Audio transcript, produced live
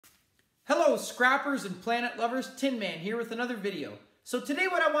Hello scrappers and planet lovers, Tin Man here with another video. So today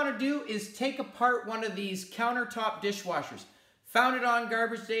what I want to do is take apart one of these countertop dishwashers. Found it on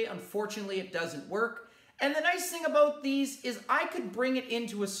garbage day, unfortunately it doesn't work. And the nice thing about these is I could bring it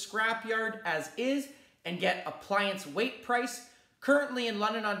into a scrapyard as is and get appliance weight price. Currently in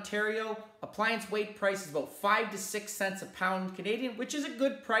London, Ontario, appliance weight price is about 5 to 6 cents a pound Canadian, which is a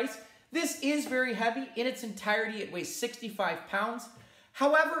good price. This is very heavy. In its entirety, it weighs 65 pounds.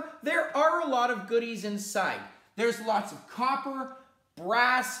 However, there are a lot of goodies inside. There's lots of copper,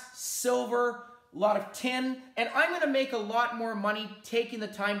 brass, silver, a lot of tin, and I'm going to make a lot more money taking the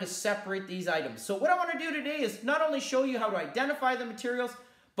time to separate these items. So what I want to do today is not only show you how to identify the materials,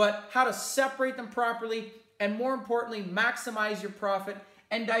 but how to separate them properly, and more importantly, maximize your profit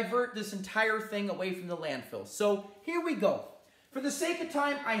and divert this entire thing away from the landfill. So here we go. For the sake of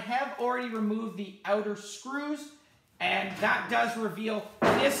time, I have already removed the outer screws, and that does reveal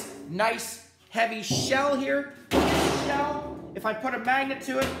this nice heavy shell here. This shell, if I put a magnet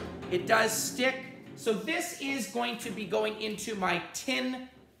to it, it does stick. So this is going to be going into my tin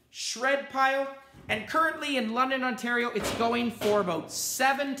shred pile. And currently in London, Ontario, it's going for about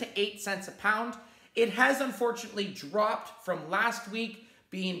 7 to 8 cents a pound. It has unfortunately dropped from last week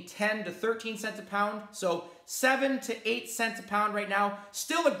being 10 to 13 cents a pound. So 7 to 8 cents a pound right now.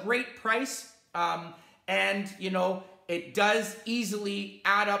 Still a great price. And you know, it does easily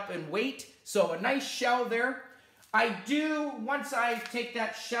add up in weight. So a nice shell there. I do, once I take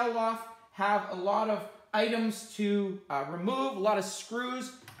that shell off, have a lot of items to remove, a lot of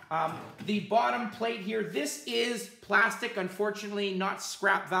screws. The bottom plate here, this is plastic, unfortunately not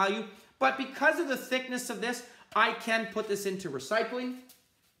scrap value, but because of the thickness of this, I can put this into recycling.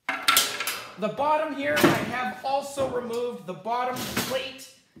 The bottom here, I have also removed the bottom plate.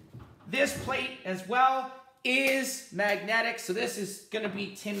 This plate as well is magnetic, so this is going to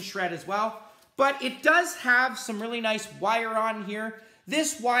be tin shred as well. But it does have some really nice wire on here.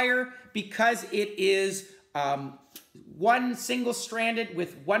 This wire, because it is one single stranded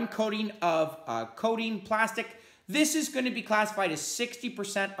with one coating of coating plastic, this is going to be classified as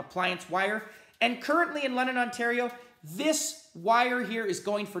 60% appliance wire. And currently in London, Ontario, this wire here is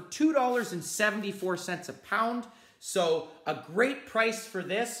going for $2.74 a pound. So a great price for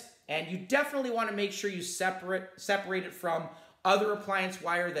this. And you definitely want to make sure you separate it from other appliance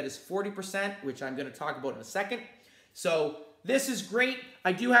wire that is 40%, which I'm going to talk about in a second. So this is great.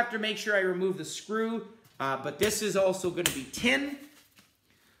 I do have to make sure I remove the screw, but this is also going to be tin.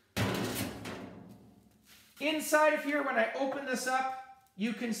 Inside of here, when I open this up,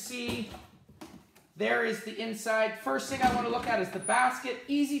 you can see there is the inside. First thing I want to look at is the basket.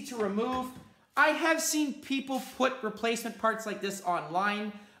 Easy to remove. I have seen people put replacement parts like this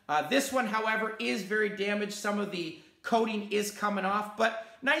online. This one, however, is very damaged. Some of the coating is coming off.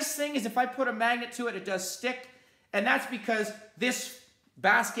 But nice thing is if I put a magnet to it, it does stick. And that's because this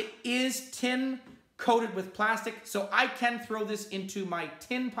basket is tin coated with plastic. So I can throw this into my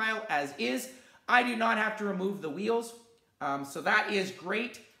tin pile as is. I do not have to remove the wheels. So that is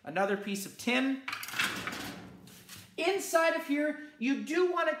great. Another piece of tin. Inside of here, you do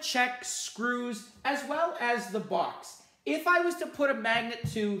want to check screws as well as the box. If I was to put a magnet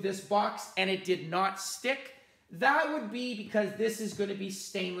to this box and it did not stick, that would be because this is going to be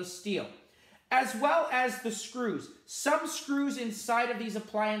stainless steel. As well as the screws. Some screws inside of these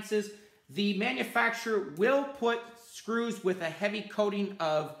appliances, the manufacturer will put screws with a heavy coating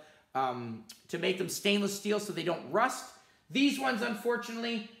of, to make them stainless steel so they don't rust. These ones,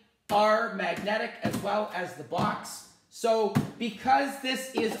 unfortunately, are magnetic as well as the box. So because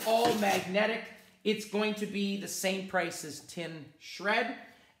this is all magnetic, it's going to be the same price as tin shred.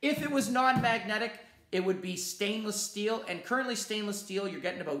 If it was non-magnetic, it would be stainless steel. And currently stainless steel, you're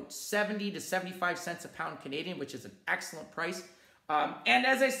getting about 70 to 75 cents a pound Canadian, which is an excellent price. And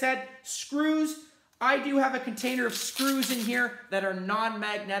as I said, screws, I do have a container of screws in here that are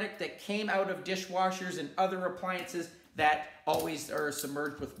non-magnetic that came out of dishwashers and other appliances that always are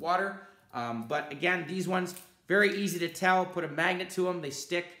submerged with water. But again, these ones, very easy to tell. Put a magnet to them, they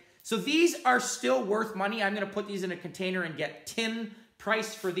stick. So these are still worth money. I'm going to put these in a container and get tin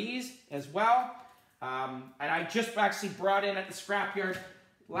price for these as well. And I just actually brought in at the scrapyard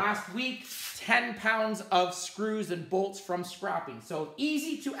last week 10 pounds of screws and bolts from scrapping. So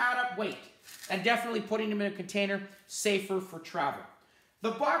easy to add up weight, and definitely putting them in a container, safer for travel.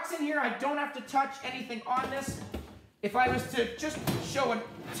 The box in here, I don't have to touch anything on this. If I was to just show a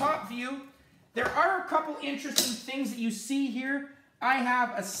top view, there are a couple interesting things that you see here. I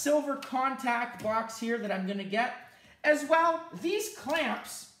have a silver contact box here that I'm going to get. As well, these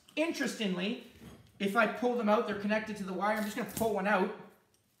clamps, interestingly, if I pull them out, they're connected to the wire. I'm just going to pull one out.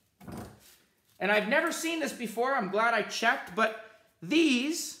 And I've never seen this before. I'm glad I checked, but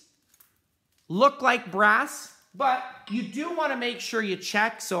these look like brass, but you do want to make sure you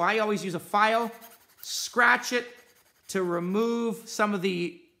check. So I always use a file, scratch it to remove some of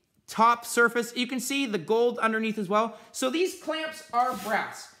the top surface. You can see the gold underneath as well. So these clamps are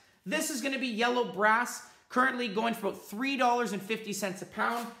brass. This is going to be yellow brass, currently going for about $3.50 a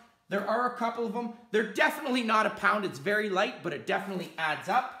pound. There are a couple of them. They're definitely not a pound. It's very light, but it definitely adds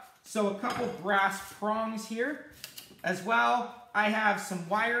up. So a couple brass prongs here. As well, I have some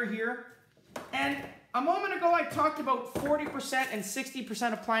wire here. And a moment ago, I talked about 40% and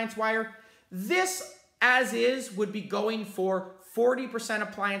 60% appliance wire. This, as is, would be going for 40%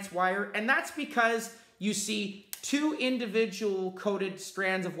 appliance wire. And that's because you see two individual coated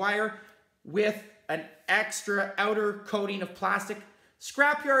strands of wire with an extra outer coating of plastic.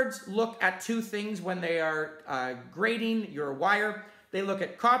 Scrapyards look at two things when they are grading your wire. They look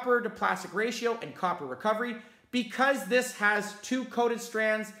at copper to plastic ratio and copper recovery. Because this has two coated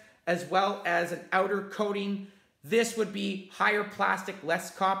strands as well as an outer coating, this would be higher plastic,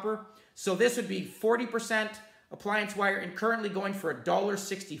 less copper. So this would be 40% appliance wire and currently going for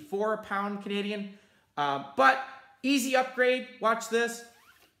 $1.64 a pound Canadian. But easy upgrade, watch this.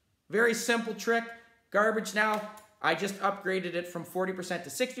 Very simple trick. Garbage now, I just upgraded it from 40% to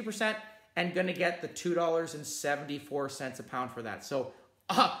 60% and gonna get the $2.74 a pound for that. So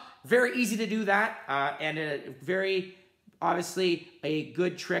very easy to do that and very obviously a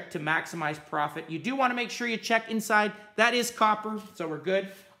good trick to maximize profit. You do wanna make sure you check inside. That is copper, so we're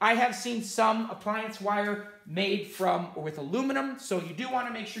good. I have seen some appliance wire made with aluminum, so you do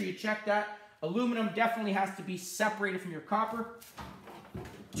wanna make sure you check that. Aluminum definitely has to be separated from your copper.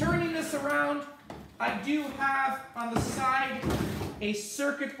 Turning this around, I do have on the side a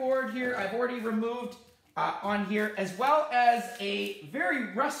circuit board here. I've already removed on here, as well as a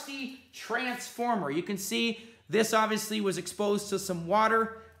very rusty transformer. You can see this obviously was exposed to some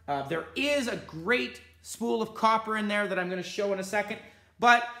water. There is a great spool of copper in there that I'm going to show in a second.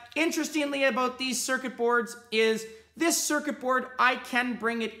 But interestingly about these circuit boards is this circuit board, I can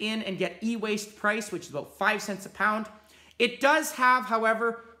bring it in and get e-waste price, which is about 5 cents a pound. It does have,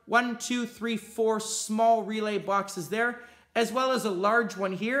 however, 1, 2, 3, 4 small relay boxes there, as well as a large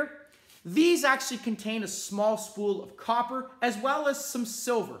one here. These actually contain a small spool of copper, as well as some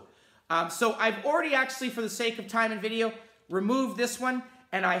silver. So I've already actually, for the sake of time and video, removed this one,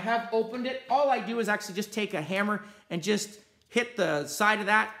 and I have opened it. All I do is actually just take a hammer and just hit the side of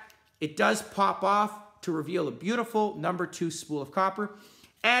that. It does pop off to reveal a beautiful number 2 spool of copper.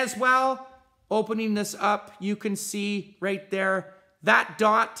 As well, opening this up, you can see right there, that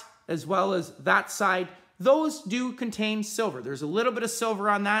dot, as well as that side, those do contain silver. There's a little bit of silver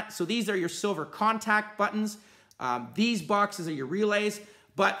on that. So these are your silver contact buttons. These boxes are your relays.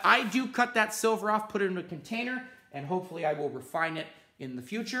 But I do cut that silver off, put it in a container, and hopefully I will refine it in the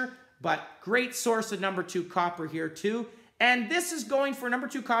future. But great source of number 2 copper here too. And this is going for number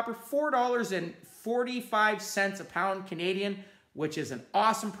 2 copper, $4.45 a pound Canadian, which is an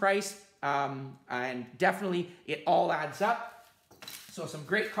awesome price. And definitely it all adds up. So some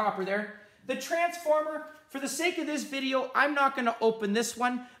great copper there. The transformer, for the sake of this video, I'm not going to open this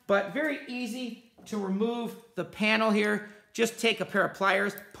one, but very easy to remove the panel here. Just take a pair of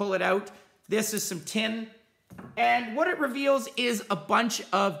pliers, pull it out. This is some tin. And what it reveals is a bunch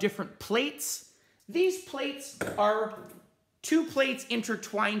of different plates. These plates are 2 plates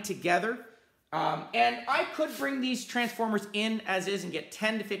intertwined together. And I could bring these transformers in as is and get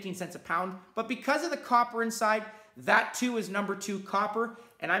 10 to 15 cents a pound. But because of the copper inside, that too is number 2 copper.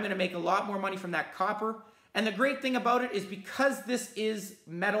 And I'm going to make a lot more money from that copper. And the great thing about it is because this is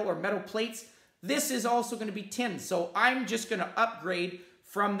metal or metal plates, this is also going to be tin. So I'm just going to upgrade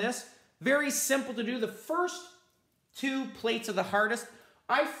from this. Very simple to do. The first 2 plates are the hardest.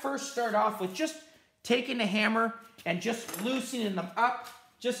 I first start off with just taking a hammer and just loosening them up.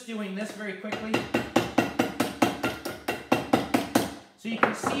 Just doing this very quickly. So you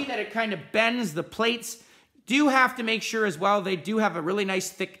can see that it kind of bends the plates. Do have to make sure as well, they do have a really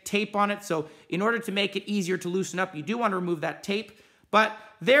nice thick tape on it. So in order to make it easier to loosen up, you do want to remove that tape. But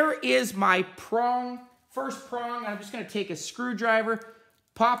there is my prong, first prong. I'm just going to take a screwdriver,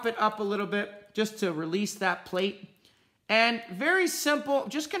 pop it up a little bit just to release that plate. And very simple,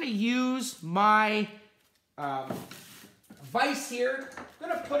 just going to use my vise here. I'm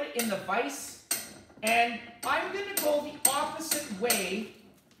going to put it in the vise. And I'm going to go the opposite way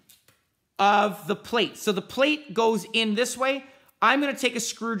of the plate. So the plate goes in this way. I'm going to take a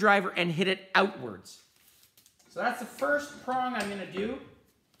screwdriver and hit it outwards. So that's the first prong I'm going to do.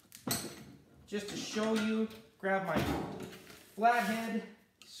 Just to show you, grab my flathead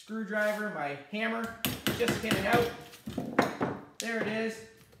screwdriver, my hammer, just get it out. There it is.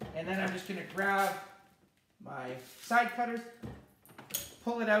 And then I'm just gonna grab my side cutters,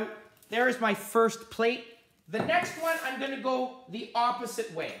 pull it out. There's my first plate. The next one, I'm gonna go the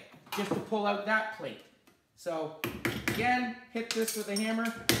opposite way, just to pull out that plate. So again, hit this with a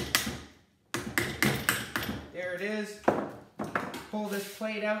hammer. There it is. Pull this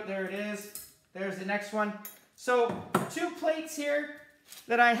plate out, there it is. There's the next one. So 2 plates here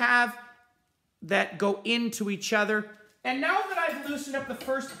that I have that go into each other. And now that I've loosened up the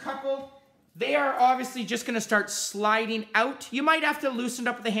first couple, they are obviously just gonna start sliding out. You might have to loosen it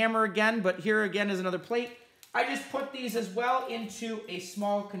up with the hammer again, but here again is another plate. I just put these as well into a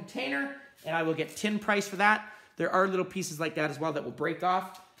small container, and I will get tin price for that. There are little pieces like that as well that will break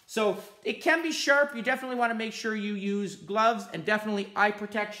off. So it can be sharp. You definitely want to make sure you use gloves and definitely eye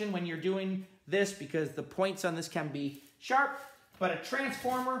protection when you're doing this, because the points on this can be sharp. But a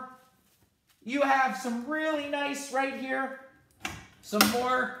transformer, you have some really nice right here, some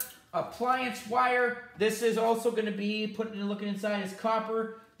more appliance wire. This is also going to be, looking inside, is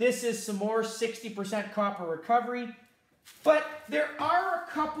copper. This is some more 60% copper recovery. But there are a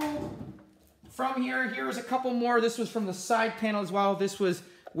couple from here. Here's a couple more. This was from the side panel as well. This was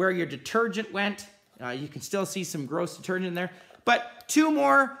where your detergent went. You can still see some gross detergent in there. But 2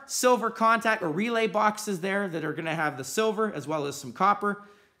 more silver contact or relay boxes there that are gonna have the silver as well as some copper.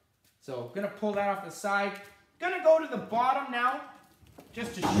 So I'm gonna pull that off the side. Gonna go to the bottom now,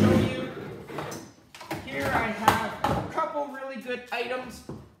 just to show you. Here I have a couple really good items.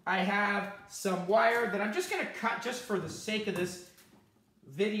 I have some wire that I'm just gonna cut just for the sake of this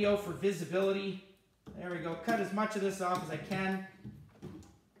video for visibility. There we go, cut as much of this off as I can.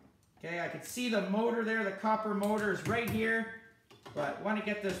 Okay, I can see the motor there, the copper motor is right here, but want to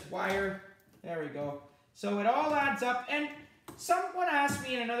get this wire, there we go. So it all adds up, and someone asked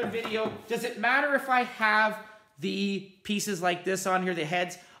me in another video, does it matter if I have the pieces like this on here, the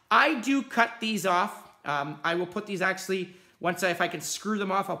heads? I do cut these off. I will put these actually, if I can screw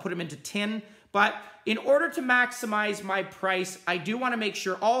them off, I'll put them into tin. But in order to maximize my price, I do want to make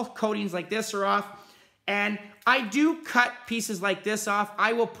sure all coatings like this are off. And I do cut pieces like this off.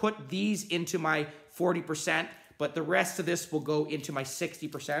 I will put these into my 40%, but the rest of this will go into my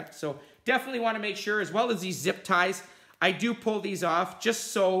 60%. So definitely want to make sure, as well as these zip ties, I do pull these off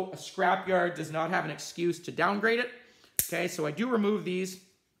just so a scrapyard does not have an excuse to downgrade it. Okay, so I do remove these.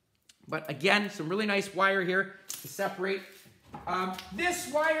 But again, some really nice wire here to separate.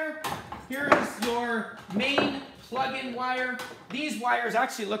 This wire, here is your main plug-in wire. These wires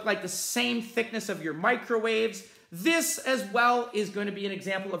actually look like the same thickness of your microwaves. This as well is going to be an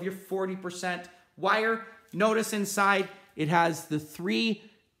example of your 40% wire. Notice inside it has the 3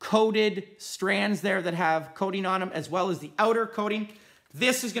 coated strands there that have coating on them, as well as the outer coating.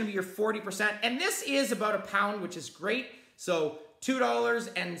 This is going to be your 40%, and this is about £1, which is great. So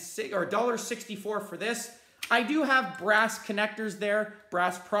 $1.64 for this. I do have brass connectors there,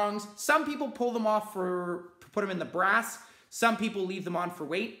 brass prongs. Some people pull them off to put them in the brass. Some people leave them on for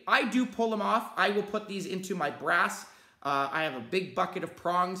weight. I do pull them off. I will put these into my brass. I have a big bucket of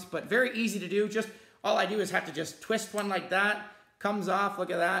prongs, but very easy to do. Just all I do is have to just twist one like that. Comes off,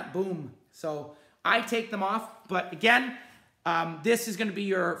 look at that, boom. So I take them off, but again, this is gonna be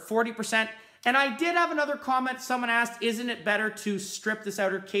your 40%. And I did have another comment. Someone asked, isn't it better to strip this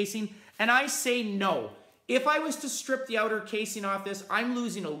outer casing? And I say no. If I was to strip the outer casing off this, I'm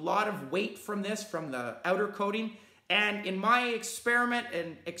losing a lot of weight from this, from the outer coating. And in my experiment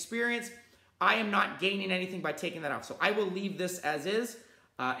and experience, I am not gaining anything by taking that off. So I will leave this as is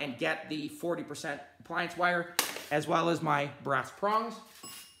and get the 40% appliance wire, as well as my brass prongs.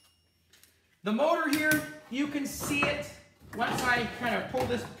 The motor here, you can see it once I kind of pull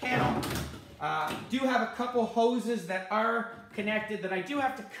this panel. Do have a couple hoses that are connected that I do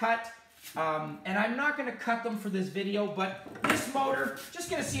have to cut. And I'm not going to cut them for this video, but this motor, just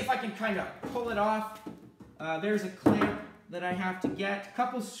going to see if I can kind of pull it off. There's a clamp that I have to get, a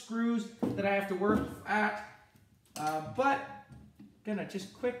couple screws that I have to work at, but going to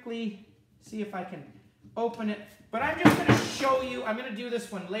just quickly see if I can open it. But I'm just going to show you, I'm going to do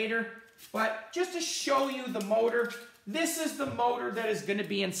this one later, but just to show you the motor, this is the motor that is going to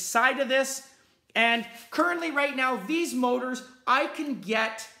be inside of this. And currently right now, these motors, I can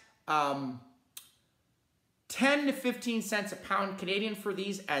get 10 to 15 cents a pound Canadian for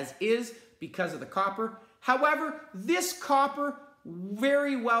these as is because of the copper. However, this copper,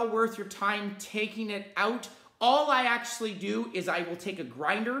 very well worth your time taking it out. All I actually do is I will take a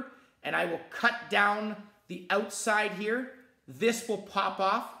grinder and I will cut down the outside here. This will pop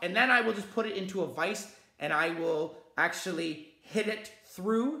off, and then I will just put it into a vise and I will actually hit it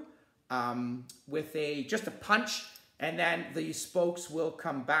through with just a punch, and then the spokes will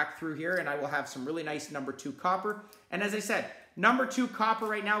come back through here, and I will have some really nice number 2 copper. And as I said, number 2 copper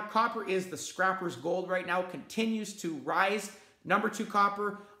right now, copper is the scrapper's gold right now, continues to rise. Number 2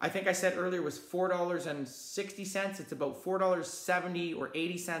 copper, I think I said earlier, was $4.60. It's about $4.70 or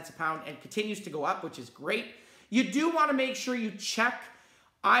 80 cents a pound, and continues to go up, which is great. You do want to make sure you check.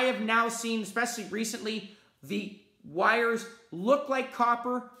 I have now seen, especially recently, the wires look like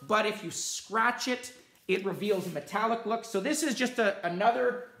copper, but if you scratch it, it reveals a metallic look. So this is just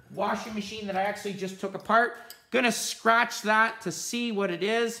another washing machine that I actually just took apart. Gonna scratch that to see what it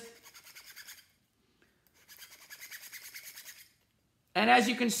is. And as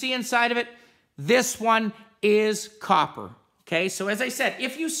you can see inside of it, this one is copper. Okay, so as I said,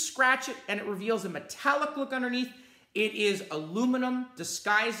 if you scratch it and it reveals a metallic look underneath, it is aluminum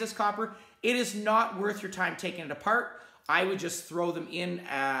disguised as copper. It is not worth your time taking it apart. I would just throw them in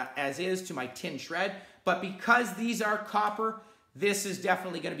as is to my tin shred. But because these are copper, this is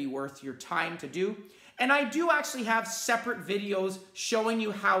definitely going to be worth your time to do. And I do actually have separate videos showing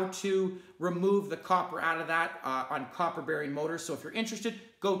you how to remove the copper out of that on copper bearing motors. So if you're interested,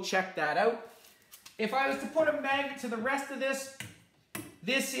 go check that out. If I was to put a magnet to the rest of this,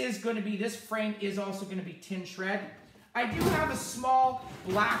 this frame is also going to be tin shred. I do have a small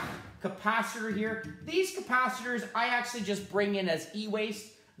black capacitor here. These capacitors I actually just bring in as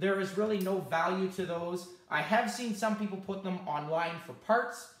e-waste. There is really no value to those. I have seen some people put them online for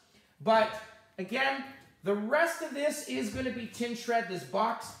parts, but again, the rest of this is going to be tin shred, this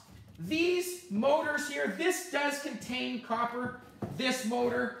box. These motors here, this does contain copper. This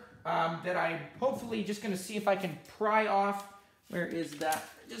motor that I'm hopefully just going to see if I can pry off. Where is that?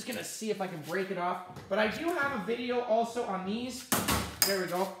 Just going to see if I can break it off. But I do have a video also on these. There we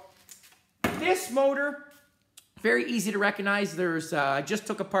go. This motor, very easy to recognize. I just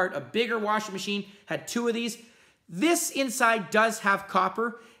took apart a bigger washing machine, had 2 of these. This inside does have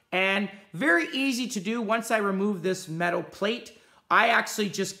copper, and very easy to do. Once I remove this metal plate, I actually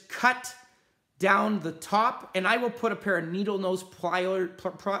just cut down the top, and I will put a pair of needle nose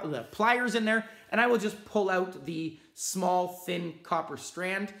pliers in there, and I will just pull out the small, thin copper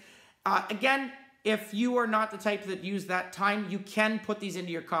strand. Again, if you are not the type that use that time, you can put these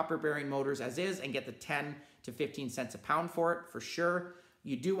into your copper bearing motors as is and get the 10 to 15 cents a pound for it, for sure.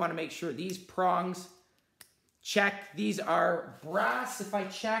 You do want to make sure these prongs, check. These are brass, if I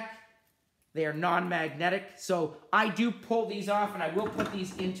check. They are non-magnetic. So I do pull these off, and I will put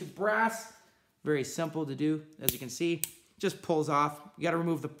these into brass. Very simple to do, as you can see. Just pulls off. You got to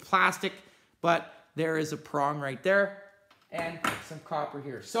remove the plastic, but there is a prong right there and some copper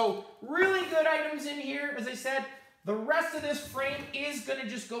here. So really good items in here. As I said, the rest of this frame is going to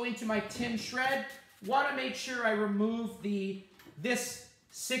just go into my tin shred. Want to make sure I remove this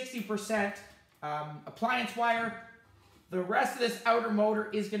 60% appliance wire. The rest of this outer motor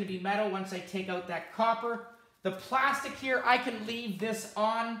is going to be metal once I take out that copper. The plastic here, I can leave this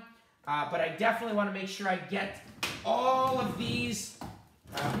on, but I definitely want to make sure I get all of these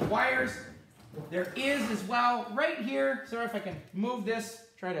wires. There is as well right here. Sorry if I can move this,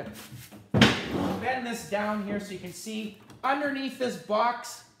 try to bend this down here so you can see underneath this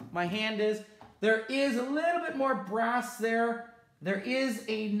box, my hand is, there is a little bit more brass there. There is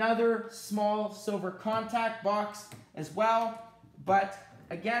another small silver contact box as well. But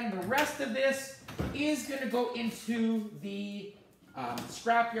again, the rest of this is going to go into the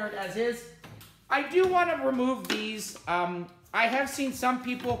scrapyard as is. I do want to remove these. I have seen some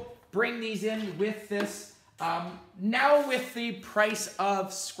people bring these in with this. Now with the price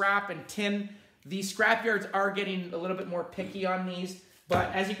of scrap and tin, the scrapyards are getting a little bit more picky on these.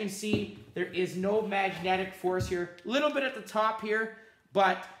 But as you can see, there is no magnetic force here. A little bit at the top here,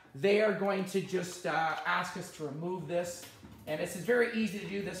 but they are going to just ask us to remove this. And this is very easy to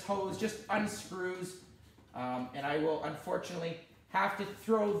do. This hose just unscrews. And I will unfortunately have to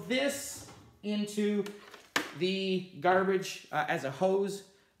throw this into the garbage as a hose.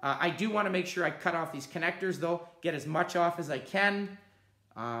 I do want to make sure I cut off these connectors though, get as much off as I can.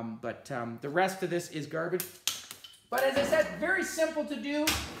 The rest of this is garbage. But as I said, very simple to do.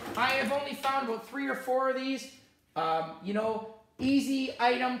 I have only found about 3 or 4 of these. You know, easy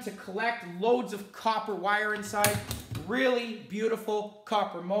item to collect, loads of copper wire inside. Really beautiful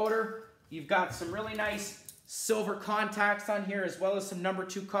copper motor. You've got some really nice silver contacts on here, as well as some number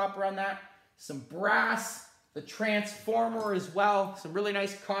 2 copper on that. Some brass, the transformer as well, some really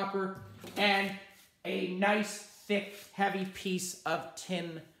nice copper, and a nice, thick, heavy piece of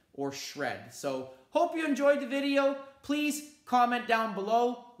tin or shred. So, hope you enjoyed the video. Please comment down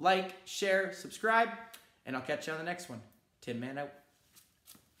below, like, share, subscribe, and I'll catch you on the next one. Tin Man out.